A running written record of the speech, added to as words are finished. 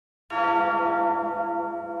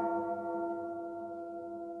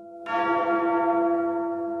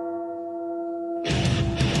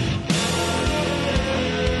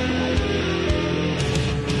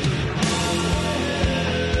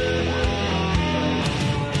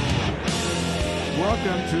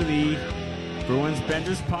welcome to the Bruins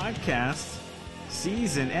Benders podcast,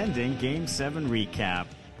 season-ending Game 7 recap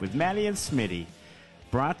with Maddie and Smitty,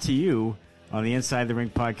 brought to you on the Inside the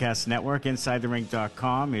Rink Podcast Network.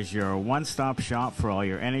 InsideTheRink.com is your one-stop shop for all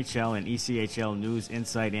your NHL and ECHL news,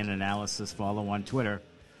 insight, and analysis. Follow on Twitter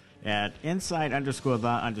at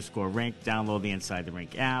inside_the_rink. Download the Inside the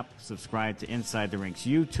Rink app. Subscribe to Inside the Rink's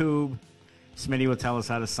YouTube. Smitty will tell us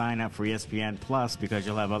how to sign up for ESPN Plus because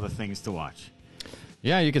you'll have other things to watch.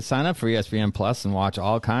 Yeah, you can sign up for ESPN Plus and watch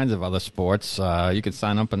all kinds of other sports. You can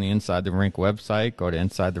sign up on the Inside the Rink website. Go to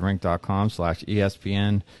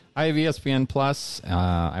InsideTheRink.com/ESPN. I have ESPN Plus.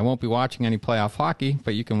 I won't be watching any playoff hockey,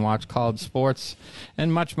 but you can watch college sports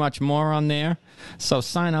and much, much more on there. So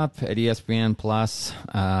sign up at ESPN Plus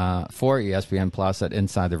for ESPN Plus at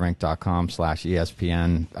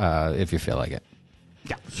InsideTheRink.com/ESPN if you feel like it.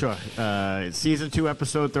 Yeah, sure. Season 2,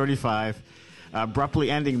 episode 35. Abruptly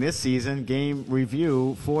ending this season. Game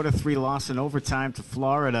review, 4-3 loss in overtime to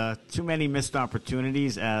Florida. Too many missed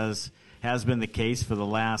opportunities, as has been the case for the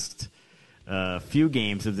last few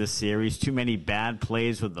games of this series. Too many bad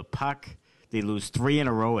plays with the puck. They lose 3 in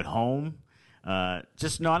a row at home.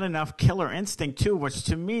 Just not enough killer instinct, too, which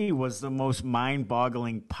to me was the most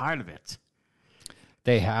mind-boggling part of it.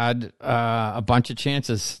 They had a bunch of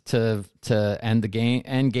chances to end the game,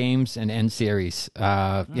 end games, and end series.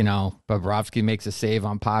 Bobrovsky makes a save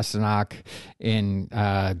on Pastrnak in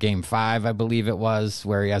Game 5, I believe it was,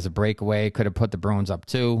 where he has a breakaway, could have put the Bruins up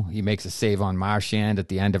 2. He makes a save on Marchand at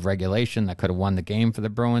the end of regulation that could have won the game for the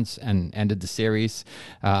Bruins and ended the series.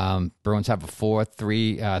 Bruins have a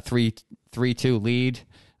 3-2 lead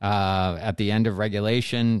at the end of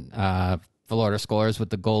regulation. Florida scores with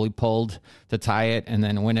the goalie pulled to tie it and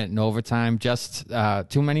then win it in overtime. Just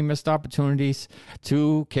too many missed opportunities,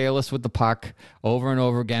 too careless with the puck over and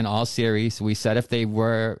over again all series. We said if they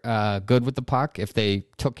were good with the puck, if they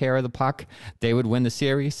took care of the puck, they would win the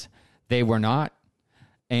series. They were not,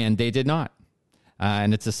 and they did not.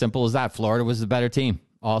 And it's as simple as that. Florida was the better team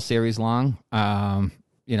all series long.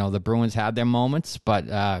 The Bruins had their moments,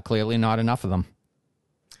 but clearly not enough of them.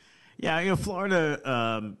 Yeah,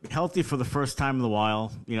 Florida healthy for the first time in a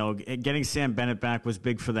while. Getting Sam Bennett back was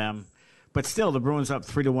big for them, but still, the Bruins up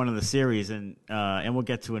 3-1 in the series, and we'll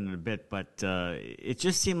get to it in a bit. But it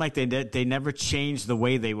just seemed like they never changed the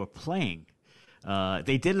way they were playing.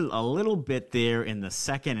 They did it a little bit there in the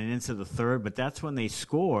second and into the third, but that's when they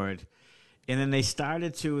scored, and then they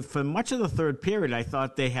started to. For much of the third period, I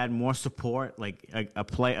thought they had more support. Like a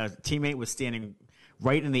teammate was standing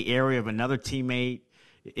right in the area of another teammate.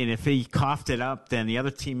 And if he coughed it up, then the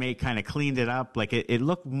other teammate kind of cleaned it up. Like it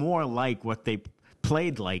looked more like what they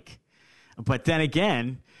played like. But then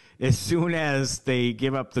again, as soon as they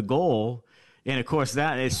give up the goal, and of course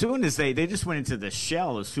as soon as they just went into the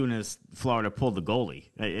shell as soon as Florida pulled the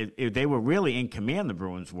goalie. They were really in command, the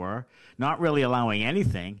Bruins were, not really allowing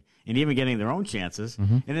anything and even getting their own chances.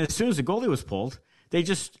 Mm-hmm. And then as soon as the goalie was pulled,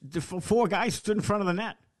 the 4 guys stood in front of the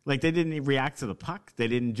net. Like, they didn't react to the puck. They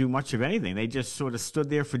didn't do much of anything. They just sort of stood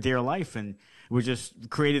there for dear life and we just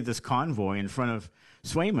created this convoy in front of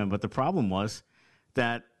Swayman. But the problem was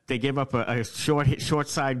that they gave up a short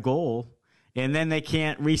side goal, and then they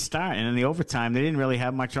can't restart. And in the overtime, they didn't really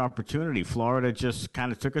have much opportunity. Florida just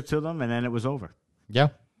kind of took it to them, and then it was over. Yeah.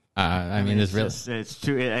 It's really... It's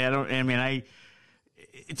too...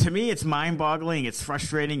 To me, it's mind-boggling. It's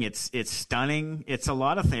frustrating. It's stunning. It's a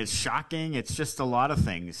lot of things. It's shocking. It's just a lot of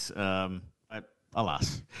things.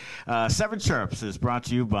 Alas. Seven Chirps is brought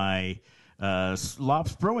to you by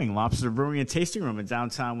Lops Brewing. Lobster Brewing and Tasting Room in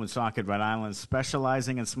downtown Woonsocket, Rhode Island,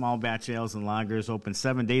 specializing in small batch ales and lagers, open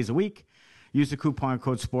 7 days a week. Use the coupon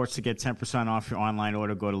code SPORTS to get 10% off your online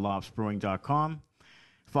order. Go to lopsbrewing.com.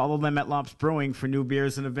 Follow them at Lops Brewing for new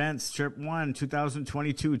beers and events. Chirp 1,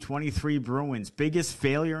 2022-23 Bruins. Biggest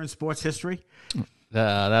failure in sports history?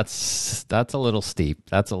 That's a little steep.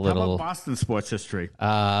 That's a little... How about Boston sports history?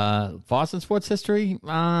 Boston sports history?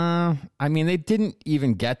 They didn't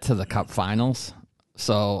even get to the Cup Finals.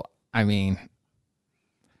 So, maybe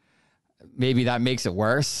that makes it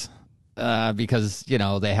worse. Because,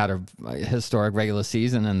 they had a historic regular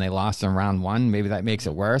season and they lost in round 1. Maybe that makes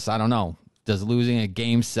it worse. I don't know. Does losing a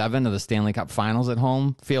Game 7 of the Stanley Cup Finals at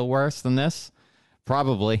home feel worse than this?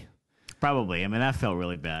 Probably. That felt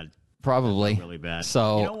really bad. Probably. Really bad.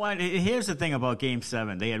 So, you know what? Here's the thing about Game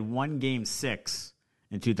 7. They had won Game 6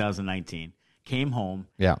 in 2019. Came home.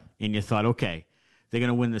 Yeah. And you thought, okay, they're going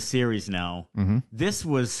to win the series now. Mm-hmm. This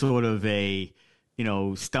was sort of a,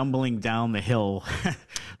 stumbling down the hill.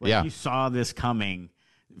 You saw this coming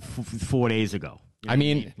 4 days ago. I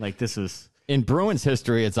mean, like this was... In Bruins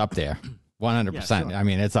history, it's up there. 100%. Yeah,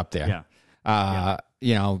 sure. It's up there. Yeah.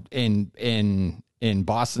 You know, in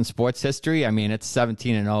Boston sports history, I mean, it's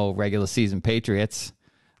 17-0 regular season Patriots.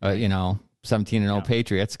 You know, 17-0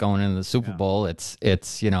 Patriots going into the Super Bowl.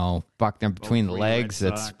 It's you know, Buckner between the legs.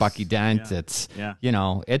 It's Bucky Dent. It's you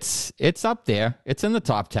know, it's up there. It's in the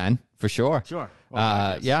top 10 for sure. Sure.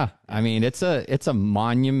 Yeah. I mean, it's a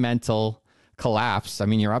monumental collapse. I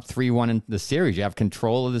mean, you're up 3-1 in the series. You have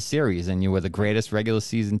control of the series, and you were the greatest regular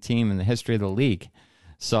season team in the history of the league.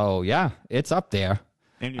 So yeah, it's up there.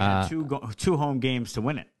 And you had two home games to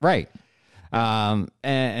win it. Right.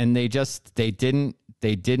 And they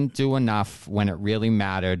didn't do enough when it really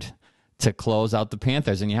mattered to close out the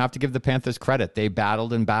Panthers. And you have to give the Panthers credit. They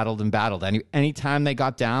battled and battled and battled. Anytime they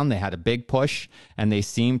got down, they had a big push, and they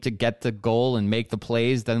seemed to get the goal and make the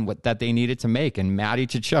plays that they needed to make. And Matty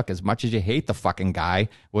Tkachuk, as much as you hate the fucking guy,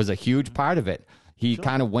 was a huge part of it. He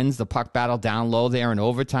kind of wins the puck battle down low there in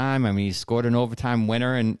overtime. I mean, he scored an overtime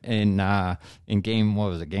winner in game, what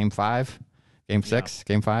was it, game 5? Game 6?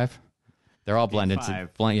 Game 5? They're all blended.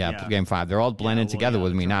 Game 5. They're all blended together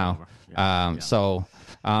with me now. So,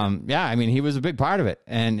 I mean, he was a big part of it.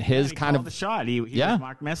 And his kind of the shot. He was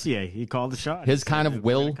Mark Messier. He called the shot. His kind of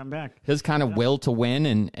will to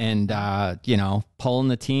win and you know, pulling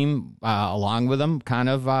the team along with him. Kind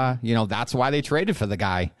of you know, that's why they traded for the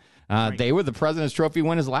guy. They were the President's Trophy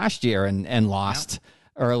winners last year and lost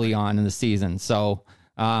early on in the season. So,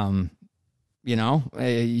 you know,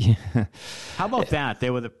 how about that? They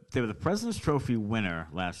were the President's Trophy winner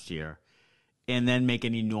last year, and then make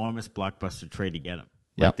an enormous blockbuster trade to get him.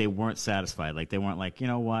 Like they weren't satisfied. Like they weren't like, you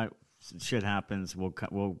know what, shit happens.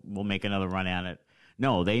 We'll make another run at it.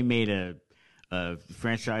 No, they made a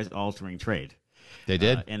franchise altering trade. They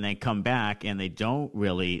did. And then come back, and they don't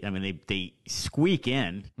really, I mean, they squeak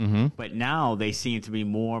in, but now they seem to be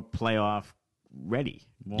more playoff ready,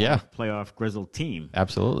 more playoff grizzled team.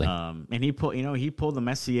 Absolutely. And he pulled the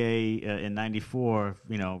Messier in '94,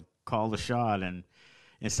 you know, called the shot and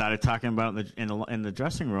started talking about it in the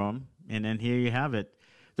dressing room. And then here you have it.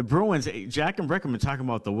 The Bruins, Jack and Brick have been talking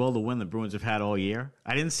about the will to win the Bruins have had all year.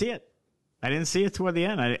 I didn't see it. I didn't see it toward the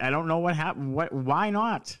end. I don't know what happened. Why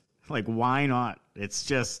not? Like, why not? It's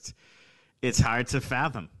hard to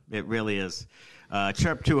fathom. It really is.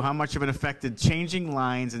 Chirp 2, how much of an effect did changing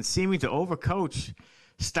lines and seeming to overcoach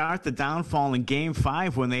start the downfall in Game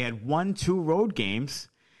 5 when they had won 2 road games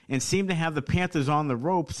and seemed to have the Panthers on the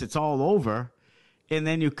ropes? It's all over. And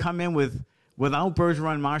then you come in without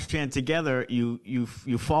Bergeron and Marchand together, you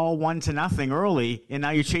fall 1-0 early, and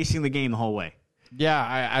now you're chasing the game the whole way.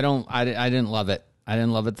 Yeah, I didn't love it. I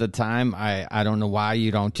didn't love it at the time. I don't know why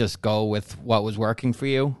you don't just go with what was working for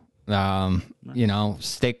you. You know,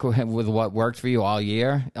 stick with what worked for you all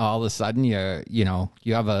year. All of a sudden, you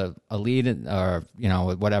have a lead or, you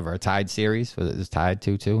know, whatever, a tied series. It was tied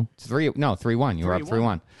 2-2. 3-1. You were up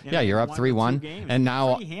 3-1. Yeah, you're up 3-1. And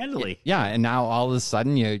now, handily. Yeah, and now all of a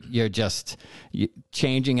sudden you're just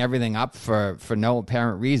changing everything up for no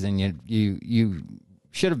apparent reason. You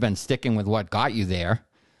should have been sticking with what got you there.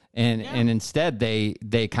 And instead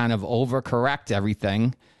they kind of overcorrect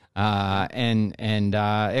everything, and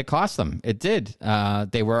it cost them. It did.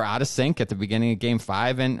 They were out of sync at the beginning of Game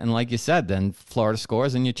 5, and like you said, then Florida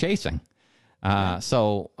scores and you're chasing.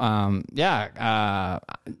 So you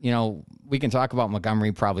know, we can talk about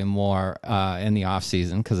Montgomery probably more in the off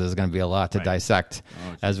season because there's going to be a lot to dissect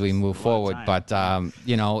as we move forward. But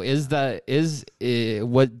you know,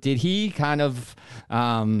 what did he kind of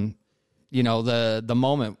you know, the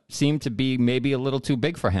moment seemed to be maybe a little too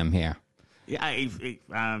big for him here. Yeah,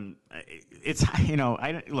 it's, you know,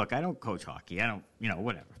 I don't coach hockey. I don't, you know,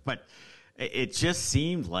 whatever. But it just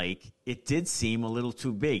seemed like it did seem a little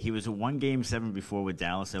too big. He was a 1-7 before with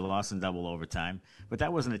Dallas. They lost in double overtime, but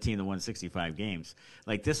that wasn't a team that won 65 games.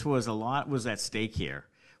 Like, this was a lot was at stake here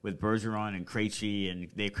with Bergeron and Krejci, and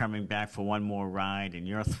they're coming back for one more ride, and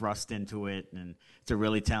you're thrust into it, and it's a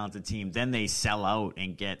really talented team. Then they sell out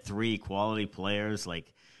and get 3 quality players.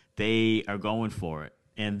 Like, they are going for it.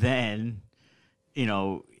 And then, you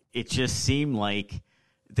know, it just seemed like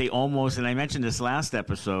they almost, and I mentioned this last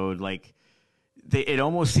episode, like, it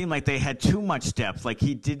almost seemed like they had too much depth. Like,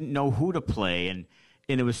 he didn't know who to play, and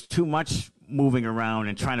it was too much moving around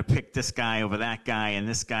and trying to pick this guy over that guy and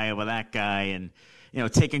this guy over that guy, and, you know,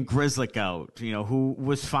 taking Grzelcyk out, you know, who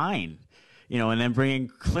was fine, you know, and then bringing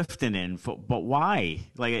Clifton in. But why?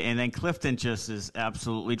 Like, and then Clifton just is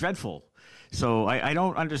absolutely dreadful. So I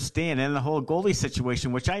don't understand. And the whole goalie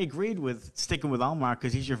situation, which I agreed with sticking with Ullmark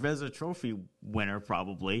because he's your Vezina Trophy winner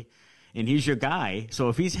probably, and he's your guy. So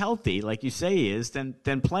if he's healthy, like you say he is, then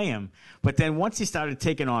play him. But then once he started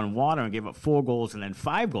taking on water and gave up 4 goals and then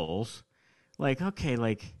 5 goals, like, okay,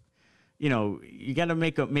 like, you got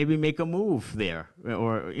to maybe make a move there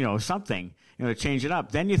or, something, to change it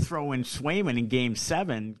up. Then you throw in Swayman in Game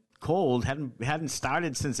 7, cold, hadn't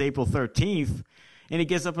started since April 13th, and he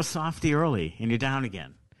gives up a softie early, and you're down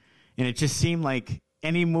again. And it just seemed like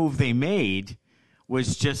any move they made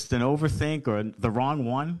was just an overthink or the wrong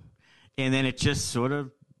one, and then it just sort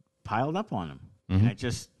of piled up on him. Mm-hmm.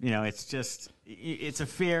 And it's a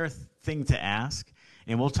fair thing to ask,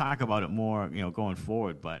 and we'll talk about it more, going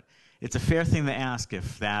forward. But it's a fair thing to ask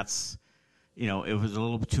if that's, it was a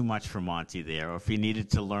little bit too much for Monty there, or if he needed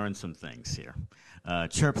to learn some things here.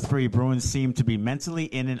 Chirp 3, Bruins seemed to be mentally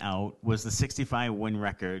in and out. Was the 65 win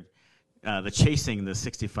record, chasing the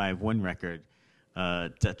 65 win record,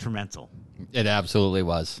 detrimental? It absolutely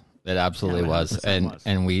was. It absolutely was.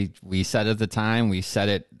 And we said at the time, we said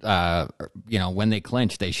it, when they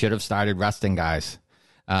clinched, they should have started resting guys.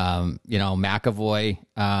 McAvoy,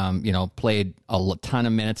 played a ton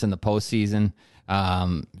of minutes in the postseason.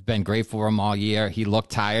 Been great for him all year. He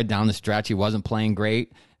looked tired down the stretch. He wasn't playing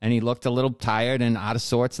great. And he looked a little tired and out of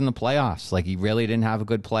sorts in the playoffs. Like, he really didn't have a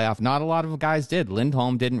good playoff. Not a lot of guys did.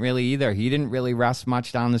 Lindholm didn't really either. He didn't really rest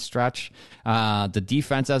much down the stretch. The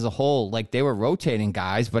defense as a whole, like, they were rotating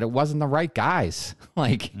guys, but it wasn't the right guys.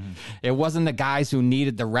 It wasn't the guys who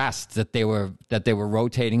needed the rest that they were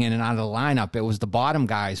rotating in and out of the lineup. It was the bottom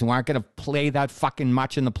guys who aren't going to play that fucking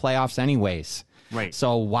much in the playoffs anyways. Right.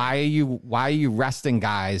 So why are you resting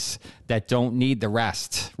guys that don't need the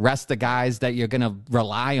rest? Rest the guys that you're going to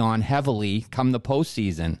rely on heavily come the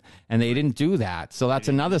postseason, and they didn't do that. So that's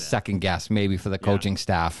another second guess maybe for the coaching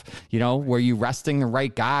staff. Were you resting the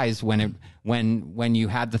right guys when you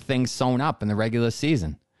had the thing sewn up in the regular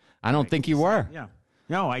season? I don't think you were. Yeah.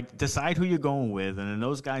 No, I decide who you're going with, and then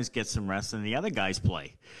those guys get some rest, and the other guys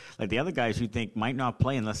play. Like the other guys you think might not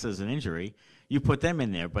play unless there's an injury, you put them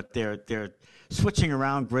in there. But they're switching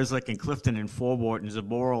around Grzelcyk and Clifton and Forbort and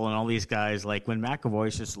Zaboral and all these guys. Like when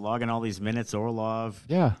McAvoy's just logging all these minutes, Orlov,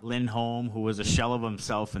 Lindholm, who was a shell of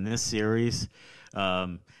himself in this series,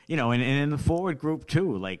 and in the forward group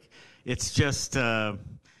too. Like it's just.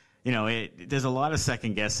 There's a lot of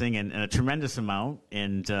second guessing and a tremendous amount,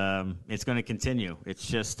 and it's going to continue. It's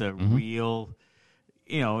just a real,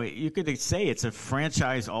 you could say it's a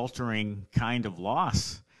franchise-altering kind of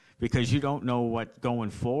loss because you don't know what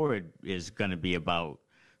going forward is going to be about.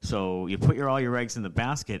 So you put all your eggs in the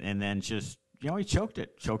basket, and then just, he choked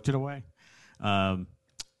it away. All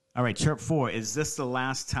right, Chirp 4, is this the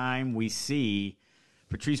last time we see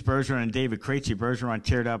Patrice Bergeron and David Krejci? Bergeron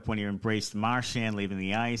teared up when he embraced Marchand leaving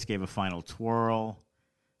the ice, gave a final twirl.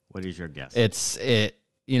 What is your guess?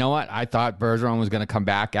 You know what? I thought Bergeron was going to come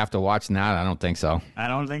back after watching that. I don't think so. I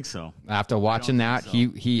don't think so. After watching that, so.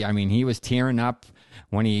 he was tearing up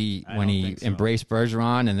when he embraced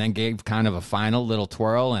Bergeron and then gave kind of a final little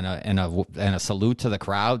twirl and a salute to the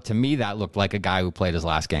crowd. To me, that looked like a guy who played his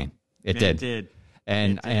last game. It did.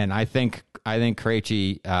 And I think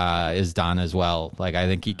Krejci is done as well. Like, I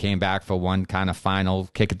think he came back for one kind of final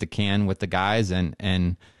kick at the can with the guys,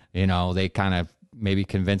 and they kind of maybe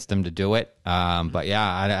convinced him to do it. But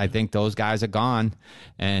yeah, I think those guys are gone,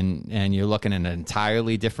 and you're looking at an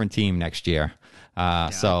entirely different team next year.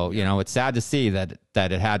 So it's sad to see that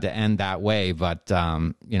it had to end that way. But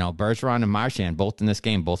Bergeron and Marchand both in this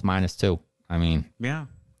game, both -2. I mean, yeah.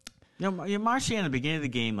 Marchand at the beginning of the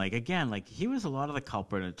game, he was a lot of the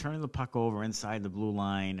culprit and turning the puck over inside the blue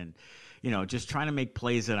line and, just trying to make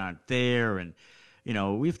plays that aren't there. And,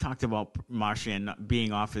 we've talked about Marchand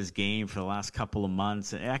being off his game for the last couple of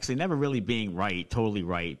months and actually never really being totally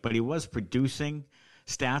right. But he was producing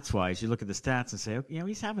stats-wise. You look at the stats and say,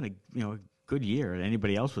 he's having a good year that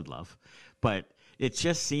anybody else would love. But it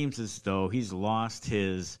just seems as though he's lost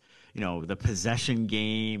his – the possession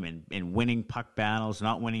game and winning puck battles,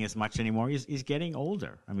 not winning as much anymore. He's getting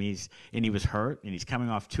older. I mean, he was hurt, and he's coming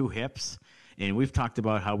off 2 hips. And we've talked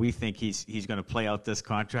about how we think he's going to play out this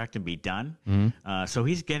contract and be done. Mm-hmm. So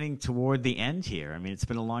he's getting toward the end here. I mean, it's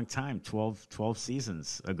been a long time. 12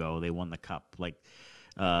 seasons ago, they won the Cup.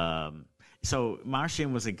 So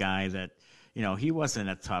Marchand was a guy that, he wasn't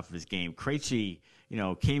at the top of his game. Krejci,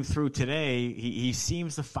 came through today. He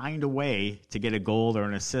seems to find a way to get a goal or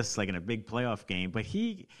an assist like in a big playoff game, but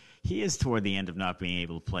he is toward the end of not being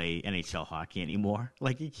able to play NHL hockey anymore.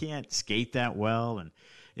 Like, he can't skate that well, and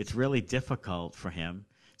it's really difficult for him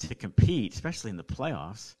to compete, especially in the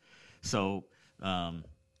playoffs. So,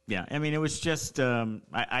 it was just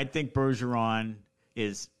I think Bergeron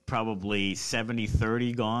is probably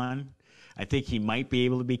 70-30 gone. I think he might be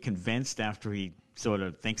able to be convinced after he sort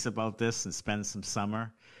of thinks about this and spends some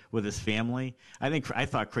summer with his family. I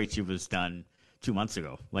thought Krejci was done 2 months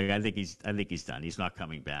ago. Like I think he's done. He's not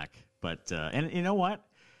coming back. But and you know what?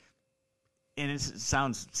 And it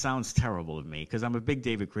sounds terrible of me because I'm a big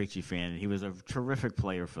David Krejci fan, and he was a terrific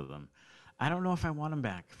player for them. I don't know if I want him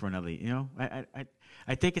back for another.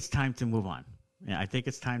 I think it's time to move on. Yeah, I think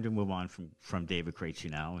it's time to move on from David Krejci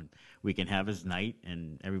now, and we can have his night,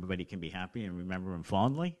 and everybody can be happy and remember him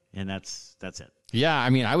fondly, and that's it. Yeah, I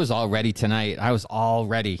mean, I was all ready tonight. I was all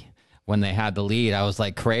ready when they had the lead. I was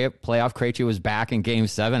like, playoff Krejci was back in Game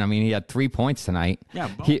 7. I mean, he had 3 points tonight.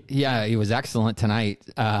 Yeah, he was excellent tonight.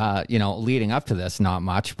 Leading up to this, not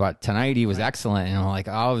much, but tonight he was excellent. And I'm like,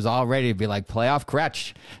 I was all ready to be like, playoff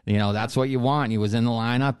Kretsch. That's what you want. He was in the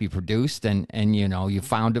lineup. He produced, and you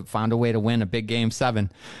found a way to win a big Game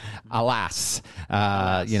 7. Alas.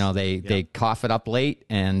 They cough it up late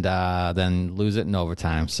and then lose it in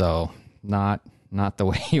overtime. So not the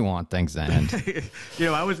way you want things to end.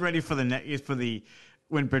 I was ready for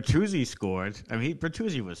when Bertuzzi scored. I mean,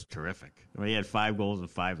 Bertuzzi was terrific. I mean, he had 5 goals and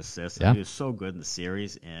 5 assists. Yeah. He was so good in the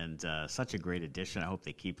series, and such a great addition. I hope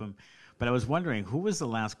they keep him. But I was wondering, who was the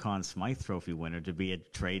last Conn Smythe Trophy winner to be a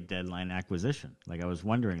trade deadline acquisition? Like, I was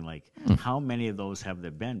wondering, how many of those have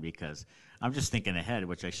there been? Because I'm just thinking ahead,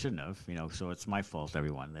 which I shouldn't have. So it's my fault,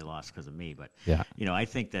 everyone. They lost because of me. But, yeah. I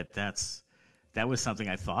think that was something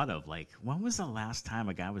I thought of. Like, when was the last time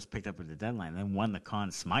a guy was picked up at the deadline and then won the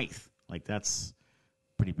Conn Smythe? Like, that's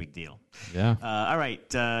a pretty big deal. Yeah. All right,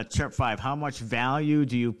 Chirp 5, how much value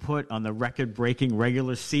do you put on the record-breaking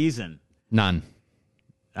regular season? None.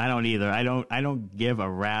 I don't either. I don't give a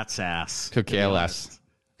rat's ass. Could care less.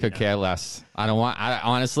 Care less.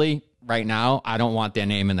 Honestly, right now, I don't want their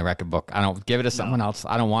name in the record book. I don't give it to someone else.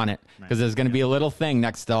 I don't want it because there's going to be a little thing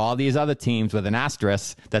next to all these other teams with an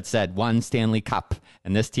asterisk that said one Stanley Cup,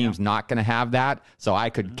 and this team's not going to have that. So I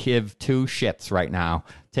could give 2 shits right now.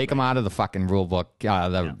 Take them out of the fucking rule book,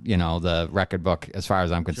 the record book. As far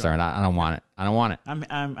as I'm concerned, I don't want it. I don't want it.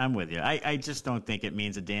 I'm with you. I just don't think it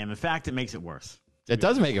means a damn. In fact, it makes it worse. It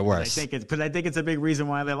does make it worse. I think it's a big reason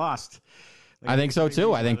why they lost. I think so,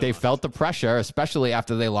 too. I think they felt the pressure, especially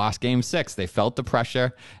after they lost Game 6. They felt the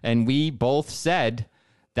pressure, and we both said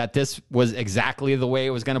that this was exactly the way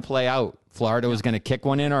it was going to play out. Florida was going to kick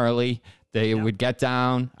one in early. They would get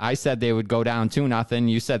down. I said they would go down 2-0.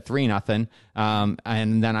 You said 3-0.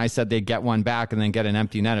 And then I said they'd get one back and then get an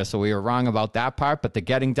empty netter. So we were wrong about that part, but the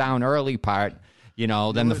getting down early part,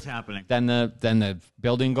 then the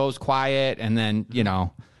building goes quiet, and then,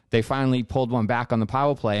 they finally pulled one back on the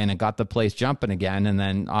power play, and it got the place jumping again. And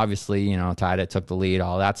then obviously, tied it, took the lead,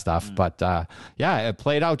 all that stuff. But it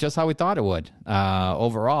played out just how we thought it would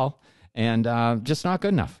overall. And just not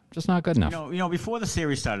good enough. Just not good enough. Before the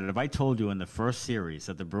series started, if I told you in the first series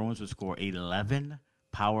that the Bruins would score 11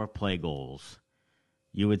 power play goals,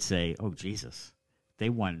 you would say, oh, Jesus, they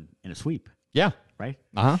won in a sweep. Yeah. Right?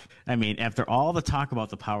 Uh-huh. I mean, after all the talk about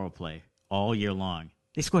the power play all year long,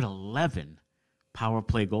 they scored 11 power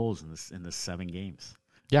play goals in the 7 games.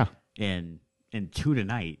 Yeah. And 2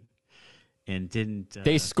 tonight, and didn't...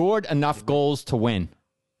 they scored enough goals to win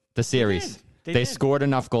the series. They scored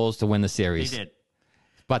enough goals to win the series. They did.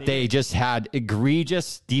 But they just had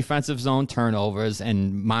egregious defensive zone turnovers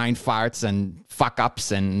and mind farts and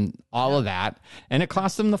fuck-ups and all of that. And it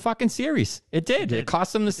cost them the fucking series. It did. It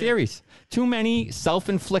cost them the series. Too many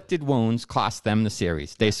self-inflicted wounds cost them the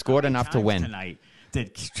series. They scored enough to win. Tonight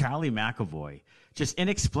did Charlie McAvoy just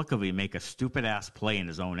inexplicably make a stupid-ass play in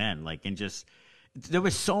his own end. There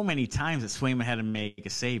were so many times that Swayman had to make a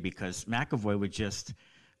save because McAvoy would just,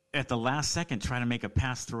 at the last second, try to make a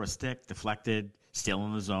pass through a stick, deflected, still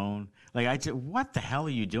in the zone. What the hell are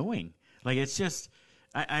you doing? It's just,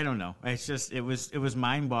 I don't know. It's just, it was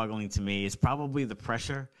mind-boggling to me. It's probably the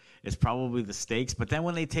pressure. It's probably the stakes. But then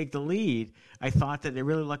when they take the lead, I thought that it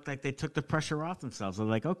really looked like they took the pressure off themselves. They're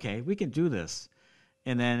like, okay, we can do this.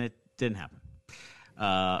 And then it didn't happen.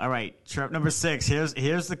 All right, Chirp number 6.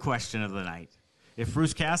 Here's the question of the night. If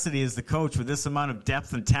Bruce Cassidy is the coach with this amount of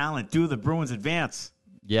depth and talent, do the Bruins advance?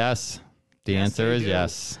 Yes. The answer is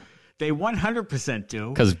yes. They 100% do.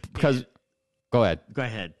 Because go ahead. Go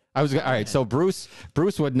ahead. All right. So Bruce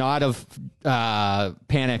would not have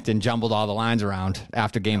panicked and jumbled all the lines around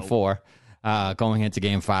after Game 4, going into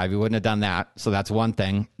Game 5. He wouldn't have done that. So that's one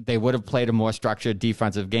thing. They would have played a more structured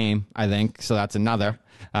defensive game, I think. So that's another.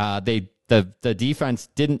 The defense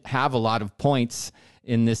didn't have a lot of points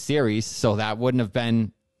in this series, so that wouldn't have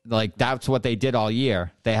been that's what they did all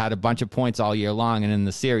year. They had a bunch of points all year long, and in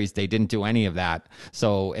the series, they didn't do any of that.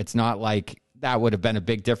 So it's not like that would have been a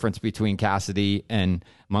big difference between Cassidy and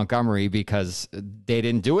Montgomery because they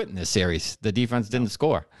didn't do it in this series. The defense didn't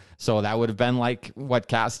score. So that would have been like what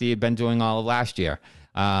Cassidy had been doing all of last year.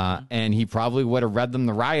 And he probably would have read them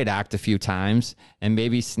the riot act a few times and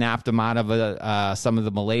maybe snapped them out of some of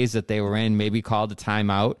the malaise that they were in, maybe called a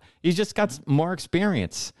timeout. He's just got more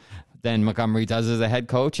experience than Montgomery does as a head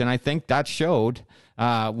coach, and I think that showed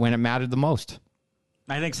when it mattered the most.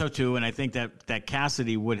 I think so, too, and I think that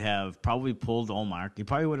Cassidy would have probably pulled Ullmark. He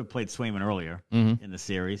probably would have played Swayman earlier in the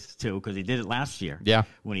series, too, because he did it last year. Yeah.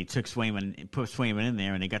 When he took Swayman and put Swayman in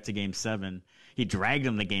there, and they got to Game 7. He dragged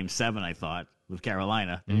him to Game 7, I thought, with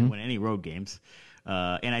Carolina. They didn't win any road games.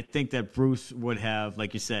 And I think that Bruce would have,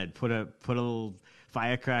 like you said, put a little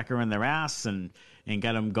firecracker in their ass and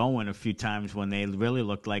got them going a few times when they really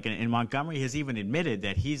looked like it. And Montgomery has even admitted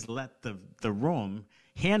that he's let the room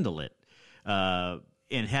handle it.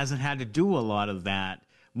 And hasn't had to do a lot of that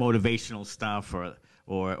motivational stuff or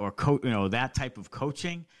that type of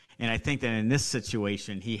coaching. And I think that in this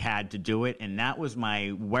situation, he had to do it. And that was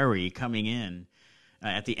my worry coming in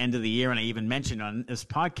at the end of the year. And I even mentioned on this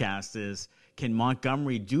podcast is, can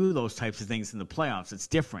Montgomery do those types of things in the playoffs? It's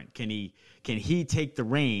different. Can he take the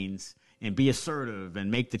reins and be assertive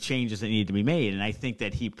and make the changes that need to be made? And I think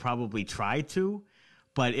that he probably tried to,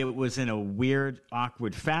 but it was in a weird,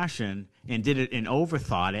 awkward fashion and did it and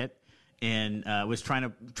overthought it and was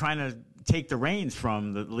trying to take the reins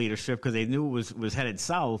from the leadership because they knew it was headed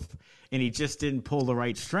south, and he just didn't pull the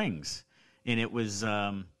right strings. And it was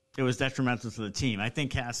detrimental to the team. I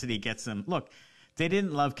think Cassidy gets them. Look, they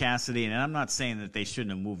didn't love Cassidy, and I'm not saying that they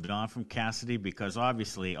shouldn't have moved on from Cassidy because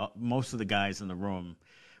obviously most of the guys in the room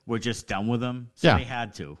were just done with him, so they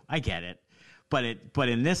had to. I get it. But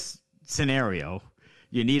in this scenario,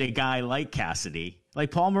 you need a guy like Cassidy,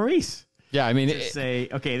 like Paul Maurice. Yeah, I mean, say,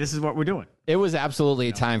 okay, this is what we're doing. It was absolutely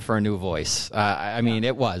a time for a new voice. I mean,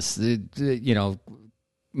 it was.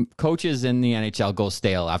 Coaches in the NHL go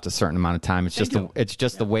stale after a certain amount of time. It's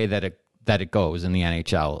just the way that it goes in the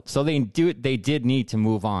NHL. So they did need to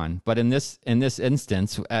move on. But in this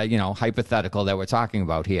instance, hypothetical that we're talking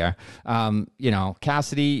about here,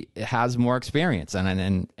 Cassidy has more experience,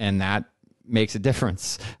 and that makes a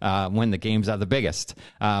difference when the games are the biggest.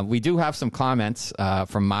 We do have some comments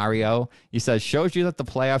from Mario. He says, shows you that the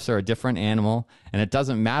playoffs are a different animal, and it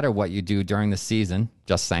doesn't matter what you do during the season.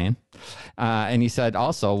 Just saying. And he said,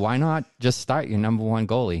 also, why not just start your number one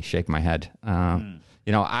goalie? Shake my head.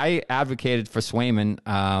 I advocated for Swayman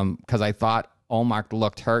because I thought Ullmark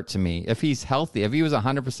looked hurt to me. If he's healthy, if he was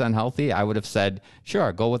 100% healthy, I would have said,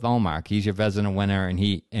 sure, go with Ullmark. He's your Vezina winner, and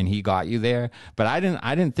he got you there. But I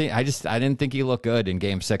didn't think he looked good in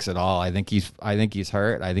Game 6 at all. I think he's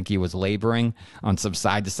hurt. I think he was laboring on some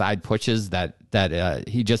side to side pushes that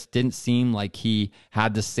he just didn't seem like he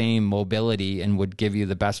had the same mobility and would give you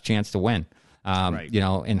the best chance to win. Right.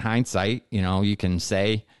 In hindsight, you can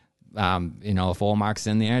say, if Ullmark's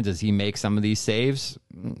in there, does he make some of these saves?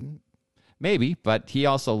 Maybe, but he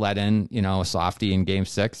also let in, a softie in Game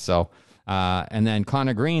 6. So, and then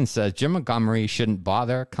Connor Green says Jim Montgomery shouldn't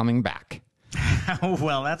bother coming back.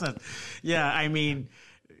 Well, I mean,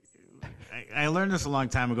 I learned this a long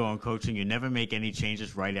time ago in coaching. You never make any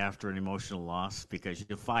changes right after an emotional loss because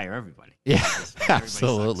you fire everybody. Yeah,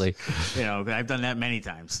 absolutely. I've done that many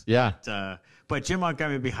times. Yeah. But Jim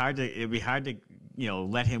Montgomery, it'd be hard to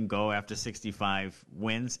let him go after 65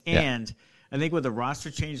 wins. And I think with the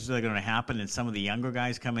roster changes that are going to happen and some of the younger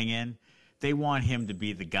guys coming in, they want him to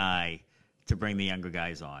be the guy to bring the younger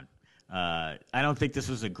guys on. I don't think this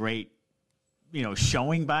was a great,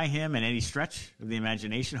 showing by him in any stretch of the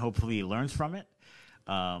imagination. Hopefully he learns from it.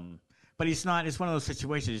 But he's not. It's one of those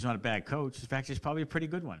situations. He's not a bad coach. In fact, he's probably a pretty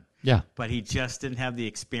good one. Yeah. But he just didn't have the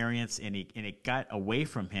experience, and it got away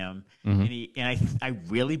from him. Mm-hmm. And I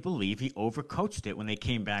really believe he overcoached it when they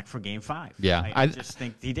came back for Game 5. Yeah, I just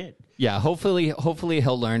think he did. Yeah. Hopefully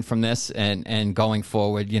he'll learn from this, and going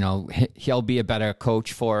forward, he'll be a better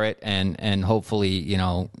coach for it, and hopefully,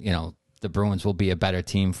 the Bruins will be a better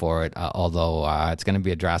team for it, although it's going to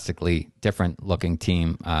be a drastically different looking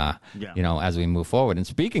team, as we move forward. And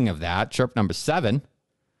speaking of that, chirp number 7,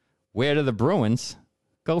 where do the Bruins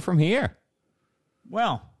go from here?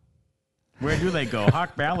 Well, where do they go?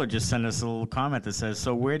 Hawk Ballard just sent us a little comment that says,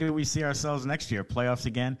 so where do we see ourselves next year? Playoffs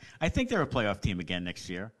again? I think they're a playoff team again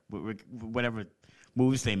next year, whatever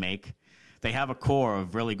moves they make. They have a core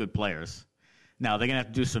of really good players. Now, they're going to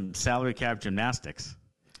have to do some salary cap gymnastics.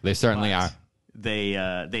 They certainly are.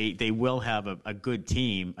 They will have a good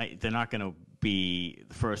team. They're not going to be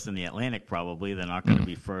first in the Atlantic. Probably they're not going to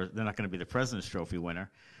be first. They're not going to be the President's Trophy winner.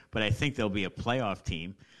 But I think they'll be a playoff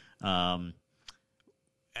team.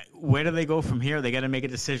 Where do they go from here? They got to make a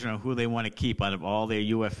decision on who they want to keep out of all their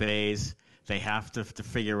UFAs. They have to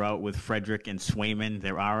figure out with Frederick and Swayman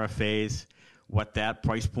their RFAs what that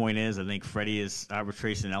price point is. I think Freddie is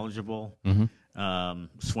arbitration eligible.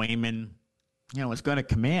 Swayman, is going to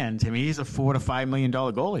command. I mean, he's a $4 to $5 million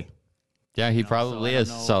goalie. Yeah, he probably is.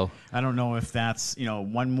 So I don't know if that's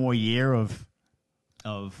one more year of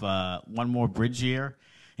one more bridge year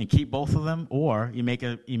and keep both of them, or you make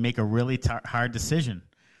a really hard decision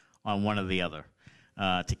on one or the other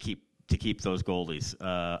to keep those goalies.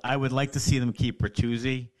 I would like to see them keep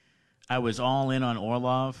Bertuzzi. I was all in on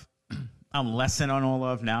Orlov. I'm less in on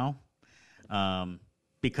Orlov now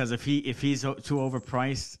because if he's too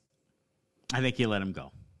overpriced, I think you let him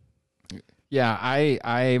go. Yeah,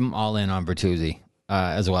 I'm all in on Bertuzzi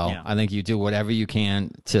as well. Yeah. I think you do whatever you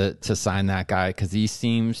can to sign that guy because he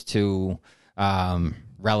seems to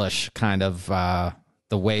relish kind of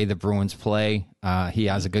the way the Bruins play. He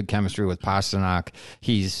has a good chemistry with Pastrnak.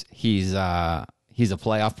 He's a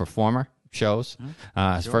playoff performer. Shows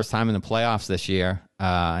his first time in the playoffs this year.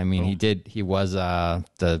 He was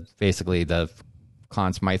basically the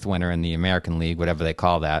Conn Smythe winner in the American League, whatever they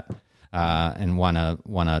call that, and won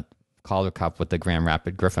a Calder Cup with the Grand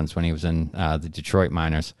Rapids Griffins when he was in the Detroit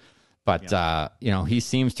Miners. But he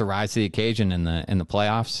seems to rise to the occasion in the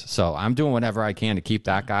playoffs. So I'm doing whatever I can to keep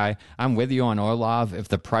that guy. I'm with you on Orlov. If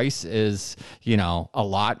the price is a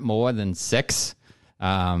lot more than $6,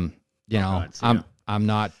 I'm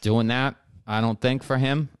not doing that. I don't think for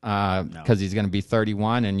him because he's going to be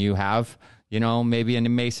 31, and you have maybe a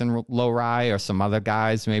Mason Lohrei or some other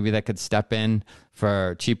guys maybe that could step in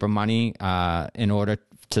for cheaper money in order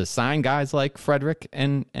to sign guys like Frederic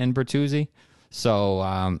and Bertuzzi.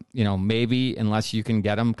 So, maybe unless you can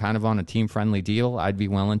get them kind of on a team-friendly deal, I'd be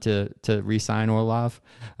willing to re-sign Orlov.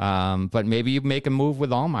 But maybe you make a move with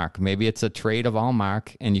Allmark. Maybe it's a trade of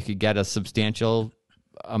Allmark, and you could get a substantial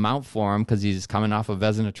amount for him because he's coming off a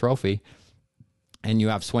Vezina Trophy. And you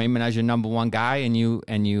have Swayman as your number one guy, and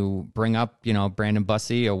you bring up, Brandon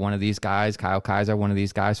Bussey or one of these guys, Kyle Kaiser, one of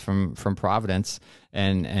these guys from Providence,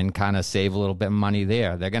 and kind of save a little bit of money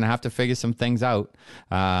there. They're going to have to figure some things out.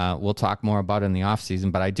 We'll talk more about it in the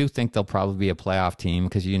offseason, but I do think they'll probably be a playoff team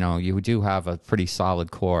because, you do have a pretty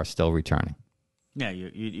solid core still returning. Yeah,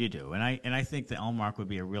 you do. And I think that Allmark would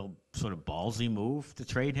be a real sort of ballsy move to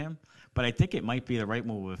trade him, but I think it might be the right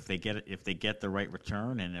move if they get the right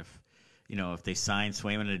return, and if they sign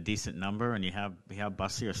Swayman at a decent number, and you have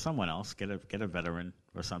Bussey or someone else, get a veteran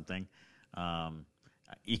or something.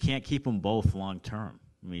 You can't keep them both long term.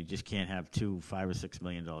 I mean, you just can't have two $5 or $6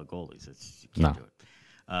 million goalies. You can't do it.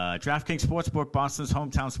 DraftKings Sportsbook, Boston's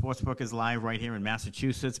hometown sportsbook, is live right here in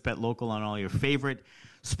Massachusetts. Bet local on all your favorite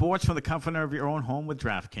sports from the comfort of your own home with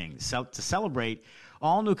DraftKings. To celebrate,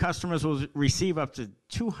 all new customers will receive up to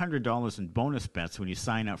 $200 in bonus bets when you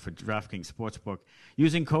sign up for DraftKings Sportsbook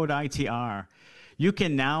using code ITR. You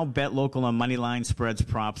can now bet local on money line, spreads,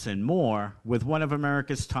 props, and more with one of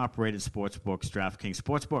America's top-rated sportsbooks, DraftKings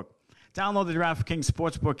Sportsbook. Download the DraftKings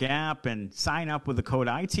Sportsbook app and sign up with the code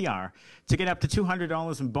ITR to get up to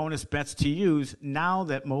 $200 in bonus bets to use now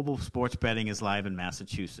that mobile sports betting is live in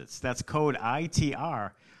Massachusetts. That's code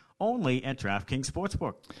ITR only at DraftKings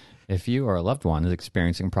Sportsbook. If you or a loved one is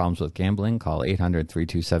experiencing problems with gambling, call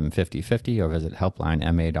 800-327-5050 or visit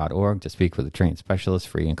helplinema.org to speak with a trained specialist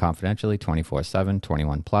free and confidentially 24/7,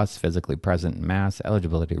 21 plus, physically present in Mass.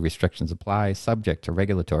 Eligibility restrictions apply, subject to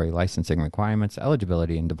regulatory licensing requirements.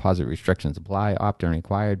 Eligibility and deposit restrictions apply. Opt-in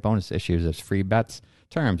required. Bonus issues as free bets.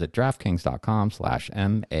 Terms at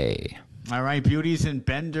DraftKings.com/MA. All right, beauties and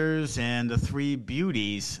benders, and the three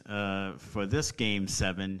beauties for this Game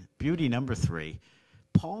 7. Beauty number 3.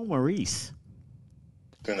 Paul Maurice.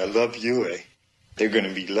 Gonna love you, eh? They're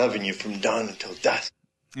gonna be loving you from dawn until dusk.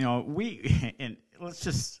 I was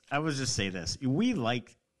just say this.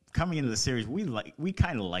 Coming into the series, we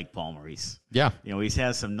kind of like Paul Maurice. Yeah. He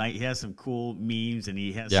has some cool memes, and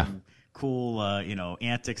he has some cool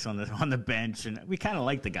antics on the bench, and we kind of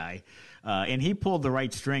like the guy. And he pulled the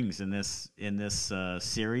right strings in this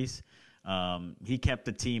series. He kept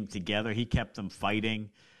the team together. He kept them fighting.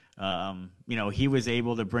 He was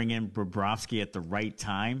able to bring in Bobrovsky at the right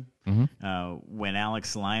time when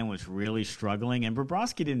Alex Lyon was really struggling. And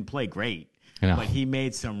Bobrovsky didn't play great, but he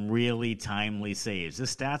made some really timely saves. The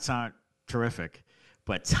stats aren't terrific,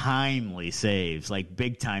 but timely saves, like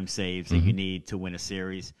big-time saves that you need to win a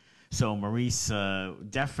series. So Maurice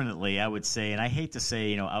definitely, I would say, and I hate to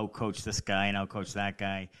say, outcoach this guy and outcoach that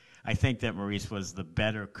guy. I think that Maurice was the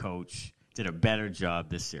better coach, did a better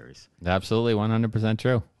job this series. Absolutely, 100%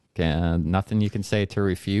 true. Nothing you can say to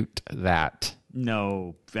refute that.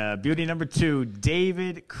 No. Beauty number 2,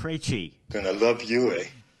 David Krejci. Gonna love you, eh?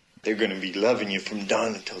 They're gonna be loving you from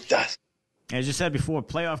dawn until dusk. As you said before,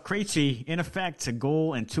 playoff Krejci, in effect, a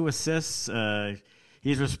goal and 2 assists.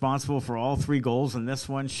 He's responsible for all 3 goals in this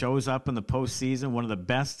one. Shows up in the postseason. One of the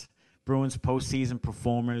best Bruins postseason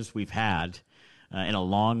performers we've had in a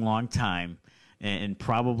long, long time. And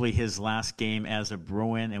probably his last game as a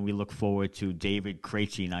Bruin. And we look forward to David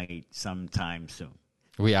Krejci night sometime soon.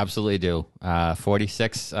 We absolutely do.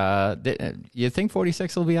 46. You think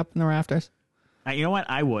 46 will be up in the rafters? You know what?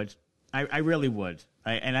 I would. I really would.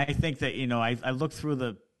 I think that, I looked through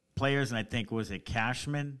the players and I think, was it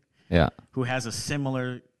Cashman? Yeah. Who has a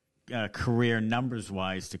similar career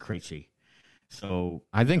numbers-wise to Krejci. So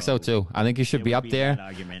I think so, too. I think he should be up there.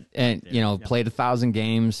 Argument and, there. Played 1,000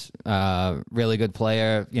 games, really good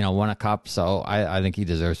player, won a cup. So I think he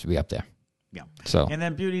deserves to be up there. Yeah. So. And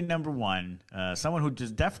then beauty number 1, someone who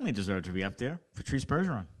definitely deserves to be up there, Patrice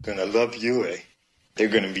Bergeron. Gonna love you, eh? They're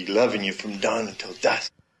gonna be loving you from dawn until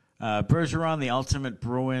dusk. Bergeron, the ultimate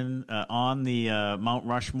Bruin, on the Mount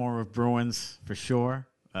Rushmore of Bruins for sure.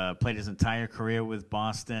 Played his entire career with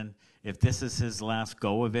Boston. If this is his last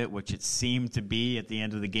go of it, which it seemed to be at the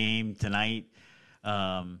end of the game tonight,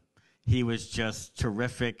 he was just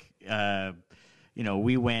terrific.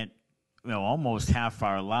 We went almost half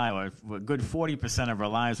our life, a good 40% of our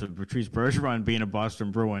lives with Patrice Bergeron being a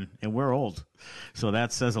Boston Bruin, and we're old. So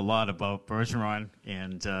that says a lot about Bergeron,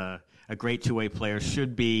 and a great two-way player.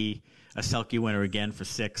 Should be a Selke winner again for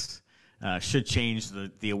 6. Should change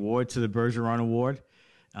the award to the Bergeron Award,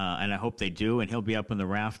 and I hope they do, and he'll be up in the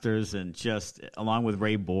rafters, and just along with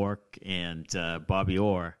Ray Bourque and Bobby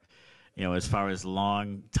Orr, as far as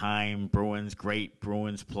long-time Bruins, great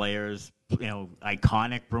Bruins players,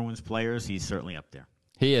 iconic Bruins players, he's certainly up there.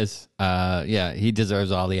 He is. He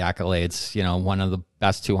deserves all the accolades. One of the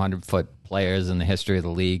best 200-foot players in the history of the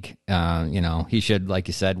league. He should, like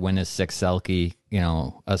you said, win his 6th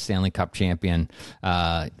Selke, a Stanley Cup champion,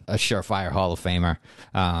 a surefire Hall of Famer.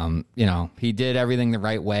 He did everything the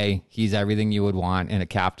right way. He's everything you would want in a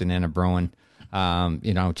captain and a Bruin.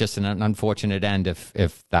 Just an unfortunate end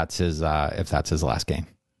if that's his last game.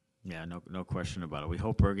 Yeah, no question about it. We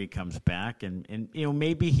hope Berge comes back, and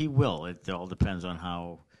maybe he will. It all depends on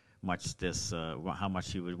how much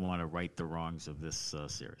he would want to right the wrongs of this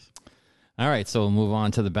series. All right, so we'll move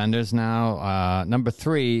on to the Benders now. Number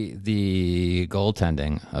 3, the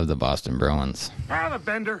goaltending of the Boston Bruins. The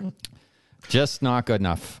Bender. Just not good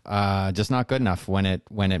enough. Just not good enough when it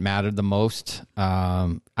mattered the most.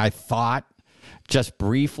 I thought just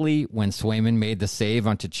briefly when Swayman made the save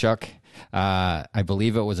on Tkachuk. I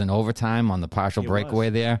believe it was an overtime on the partial breakaway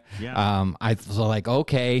there. Yeah. I was like,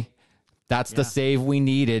 okay, that's the save we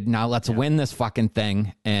needed. Now let's win this fucking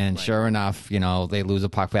thing. And sure enough, they lose a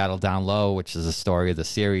puck battle down low, which is the story of the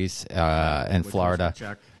series in Florida.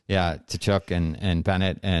 Yeah, Tkachuk and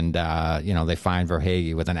Bennett, and they find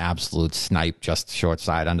Verhaeghe with an absolute snipe just short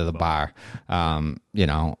side under the bar.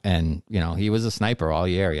 He was a sniper all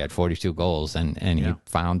year. He had 42 goals, and he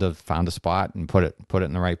found a spot and put it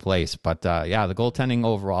in the right place. But the goaltending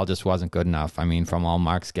overall just wasn't good enough. I mean, from all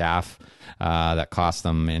Mark's gaff that cost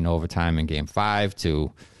them in overtime in Game 5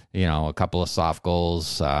 to a couple of soft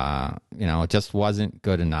goals. It just wasn't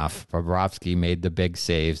good enough. Bobrovsky made the big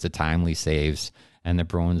saves, the timely saves. And the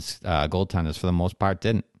Bruins goaltenders, for the most part,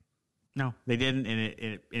 didn't. No, they didn't,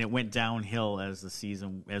 and it went downhill as the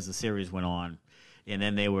series went on, and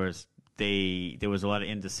then there was a lot of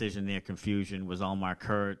indecision there, confusion. Was Allmark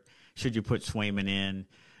hurt? Should you put Swayman in?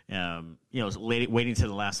 Waiting to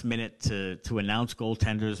the last minute to announce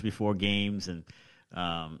goaltenders before games, and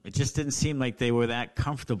it just didn't seem like they were that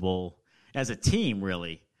comfortable as a team.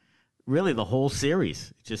 Really, the whole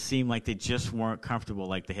series, it just seemed like they just weren't comfortable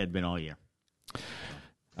like they had been all year.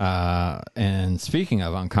 And speaking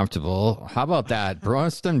of uncomfortable, how about that?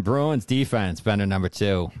 Boston Bruins defense, Bender number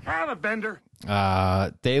 2. The Bender.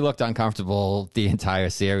 They looked uncomfortable the entire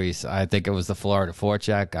series. I think it was the Florida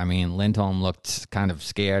forecheck. I mean, Lindholm looked kind of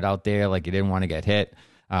scared out there, like he didn't want to get hit.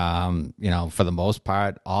 For the most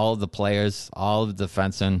part, all of the players, all of the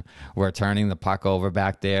defensemen were turning the puck over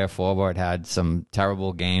back there. Forward had some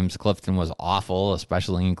terrible games. Clifton was awful,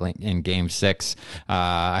 especially in Game 6.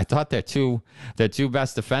 I thought their two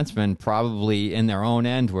best defensemen, probably in their own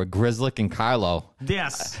end, were Grzelcyk and Carlo.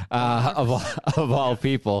 Yes, of all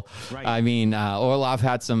people. Right. I mean, Orlov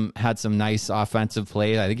had some nice offensive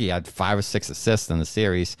plays. I think he had 5 or 6 assists in the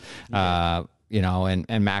series. Yeah. And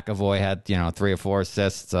McAvoy had, 3 or 4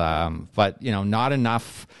 assists, but, not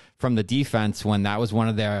enough from the defense when that was one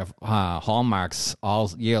of their hallmarks all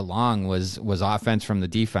year long was offense from the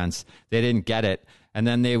defense. They didn't get it. And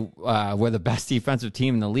then they were the best defensive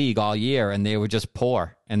team in the league all year, and they were just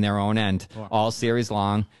poor in their own end all series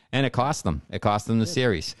long, and it cost them. It cost them the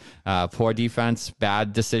series. Poor defense,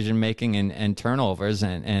 bad decision-making, and turnovers,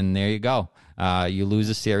 and there you go. You lose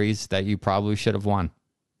a series that you probably should have won.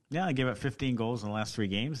 Yeah, I gave up 15 goals in the last 3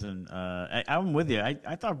 games, and I'm with you.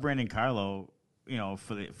 I thought Brandon Carlo,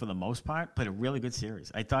 for the most part, played a really good series.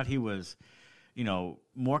 I thought he was,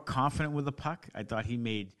 more confident with the puck. I thought he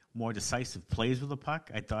made more decisive plays with the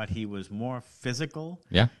puck. I thought he was more physical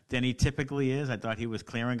than he typically is. I thought he was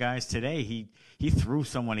clearing guys. Today, he threw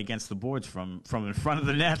someone against the boards from in front of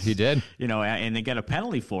the net. He did. And they got a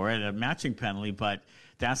penalty for it, a matching penalty, but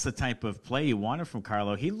that's the type of play you wanted from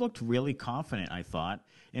Carlo. He looked really confident, I thought,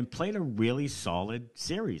 and played a really solid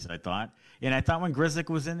series, I thought. And I thought when Grzelcyk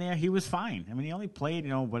was in there, he was fine. I mean, he only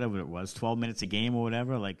played, whatever it was, 12 minutes a game or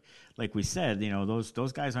whatever. Like we said,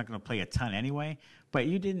 those guys aren't going to play a ton anyway. But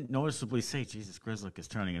you didn't noticeably say, Jesus, Grzelcyk is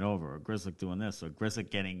turning it over, or Grzelcyk doing this, or Grzelcyk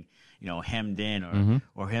getting, hemmed in,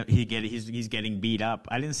 or he's getting beat up.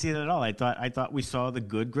 I didn't see it at all. I thought we saw the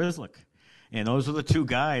good Grzelcyk. And those were the 2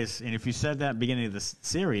 guys. And if you said that at the beginning of the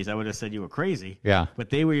series, I would have said you were crazy. Yeah. But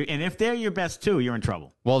they were. And if they're your best 2, you're in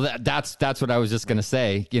trouble. Well, that's what I was just going to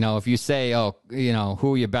say. If you say,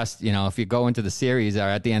 who are your best, if you go into the series or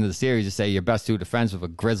at the end of the series, you say your best 2 defensive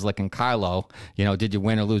with Grzelcyk and Carlo, did you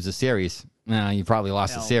win or lose the series? You probably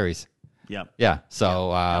lost the series. Yep. Yeah.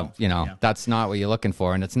 So, that's not what you're looking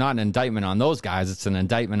for. And it's not an indictment on those guys. It's an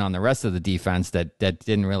indictment on the rest of the defense that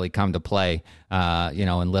didn't really come to play,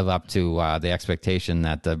 and live up to the expectation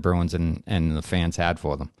that the Bruins and the fans had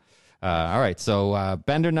for them. All right. So,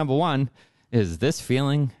 Bender number 1 is this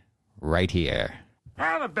feeling right here.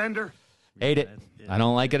 Have a Bender. Hate it. I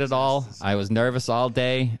don't like it at all. I was nervous all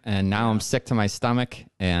day, and now I'm sick to my stomach,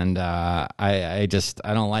 and I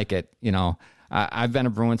don't like it. I've been a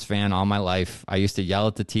Bruins fan all my life. I used to yell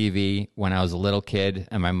at the TV when I was a little kid,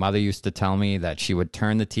 and my mother used to tell me that she would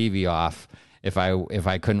turn the TV off if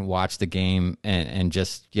I couldn't watch the game, and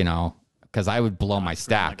just, because I would blow my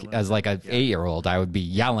stack. As like an 8-year-old, I would be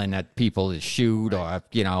yelling at people to shoot, or,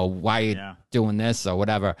 why are you doing this or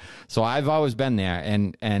whatever. So I've always been there,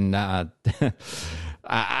 and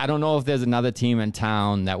I don't know if there's another team in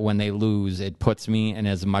town that when they lose, it puts me in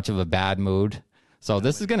as much of a bad mood. So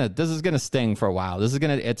this is gonna sting for a while. This is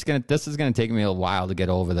gonna take me a while to get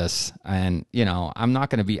over this. And I'm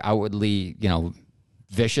not gonna be outwardly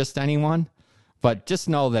vicious to anyone, but just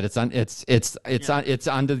know that it's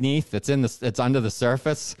underneath. It's under the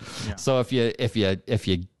surface. Yeah. So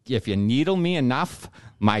if you needle me enough,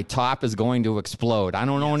 my top is going to explode. I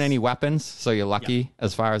don't own any weapons, so you're lucky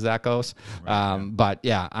as far as that goes. Right, but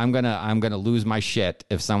yeah, I'm gonna lose my shit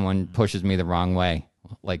if someone pushes me the wrong way.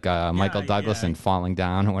 Like Michael Douglas and falling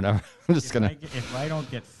down or whatever. I'm just if I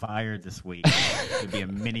don't get fired this week, it'd be a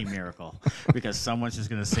mini miracle because someone's just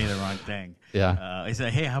gonna say the wrong thing. Yeah. He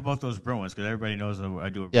said, "Hey, how about those Bruins?" Because everybody knows I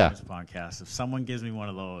do a Bruins podcast. If someone gives me one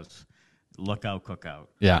of those, look out, cook out.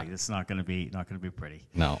 Yeah. It's not gonna be pretty.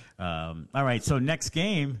 No. All right. So next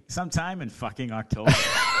game, sometime in fucking October.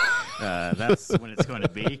 That's when it's going to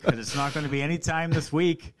be, because it's not going to be any time this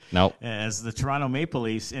week. Nope. As the Toronto Maple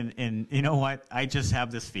Leafs, and you know what? I just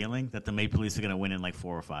have this feeling that the Maple Leafs are going to win in like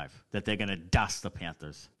 4 or 5. That they're going to dust the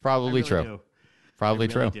Panthers. Probably really true. Do. Probably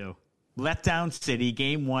really true. Do. Letdown City,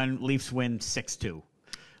 game 1, Leafs win 6-2.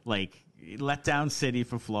 Like letdown City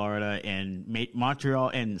for Florida, and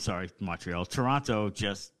Toronto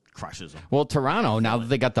just crushes them. Well, Toronto, now that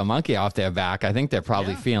they got the monkey off their back, I think they're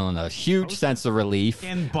probably feeling a huge sense of relief.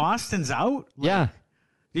 And Boston's out? Yeah.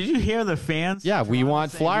 Did you hear the fans? Yeah, we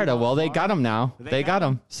want Florida. Well, they got them now. They got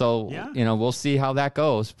them. So, we'll see how that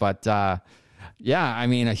goes. But, I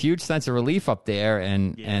mean, a huge sense of relief up there,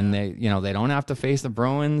 and they, they don't have to face the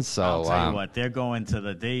Bruins. So I'll tell you what, they're going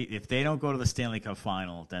to if they don't go to the Stanley Cup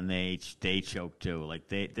final, then they choke too. Like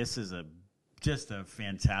this is just a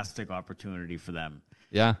fantastic opportunity for them.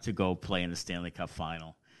 Yeah, to go play in the Stanley Cup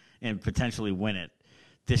final and potentially win it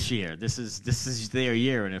this year. This is their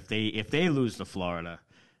year, and if they lose to Florida,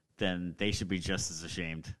 then they should be just as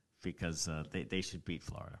ashamed because they should beat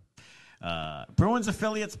Florida. Bruins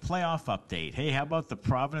affiliates playoff update. Hey, how about the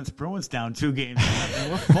Providence Bruins down 2 games?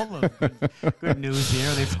 We're full of good news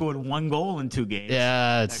here. They've scored 1 goal in 2 games.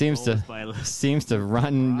 Yeah, it seems to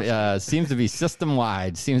run. Seems to be system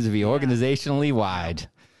wide. Seems to be organizationally wide.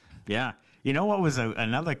 Yeah. You know what was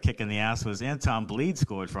another kick in the ass was Anton Bleed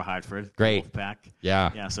scored for Hartford. Great. Wolfpack. Yeah.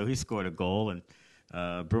 Yeah, so he scored a goal, and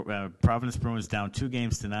Providence Bruins down 2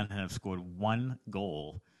 games to none and have scored 1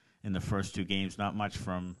 goal in the first 2 games. Not much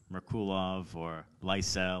from Merkulov or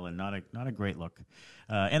Lysell, and not a great look.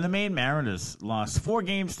 And the Maine Mariners lost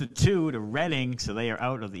 4-2 to Reading, so they are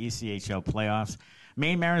out of the ECHL playoffs.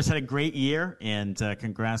 Maine Mariners had a great year, and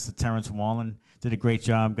congrats to Terrence Wallen. Did a great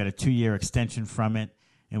job, got a 2-year extension from it,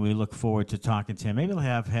 and we look forward to talking to him. Maybe we'll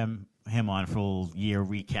have him on for a little year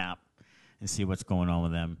recap and see what's going on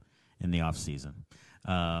with them in the offseason.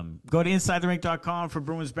 Go to InsideTheRink.com for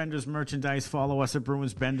Bruins Benders merchandise. Follow us at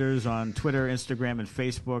Bruins Benders on Twitter, Instagram, and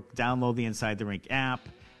Facebook. Download the Inside the Rink app.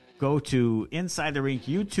 Go to Inside the Rink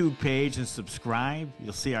YouTube page and subscribe.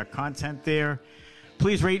 You'll see our content there.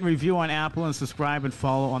 Please rate and review on Apple and subscribe and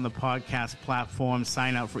follow on the podcast platform.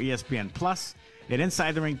 Sign up for ESPN Plus at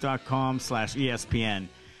InsideTheRink.com/ESPN.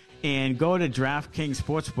 And go to DraftKings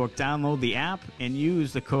Sportsbook, download the app, and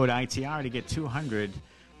use the code ITR to get $200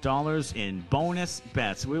 in bonus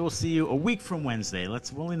bets. We will see you a week from Wednesday.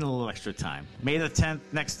 We'll need a little extra time. May the 10th,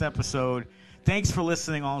 next episode. Thanks for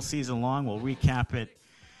listening all season long. We'll recap it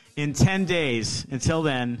in 10 days. Until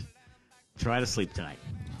then, try to sleep tonight.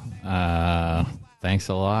 Thanks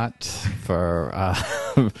a lot for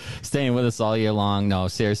staying with us all year long. No,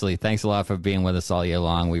 seriously, thanks a lot for being with us all year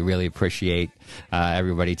long. We really appreciate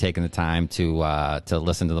everybody taking the time to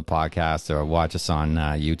listen to the podcast or watch us on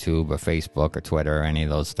YouTube or Facebook or Twitter or any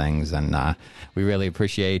of those things. And we really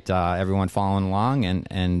appreciate everyone following along.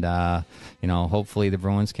 And hopefully the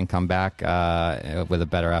Bruins can come back with a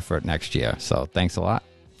better effort next year. So thanks a lot.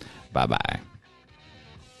 Bye-bye.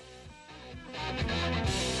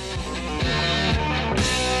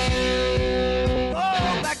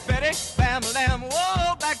 Bam-a-lam,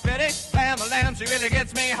 whoa, Black Betty, bam-a-lam, she really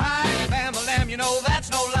gets me high, bam-a-lam, you know that.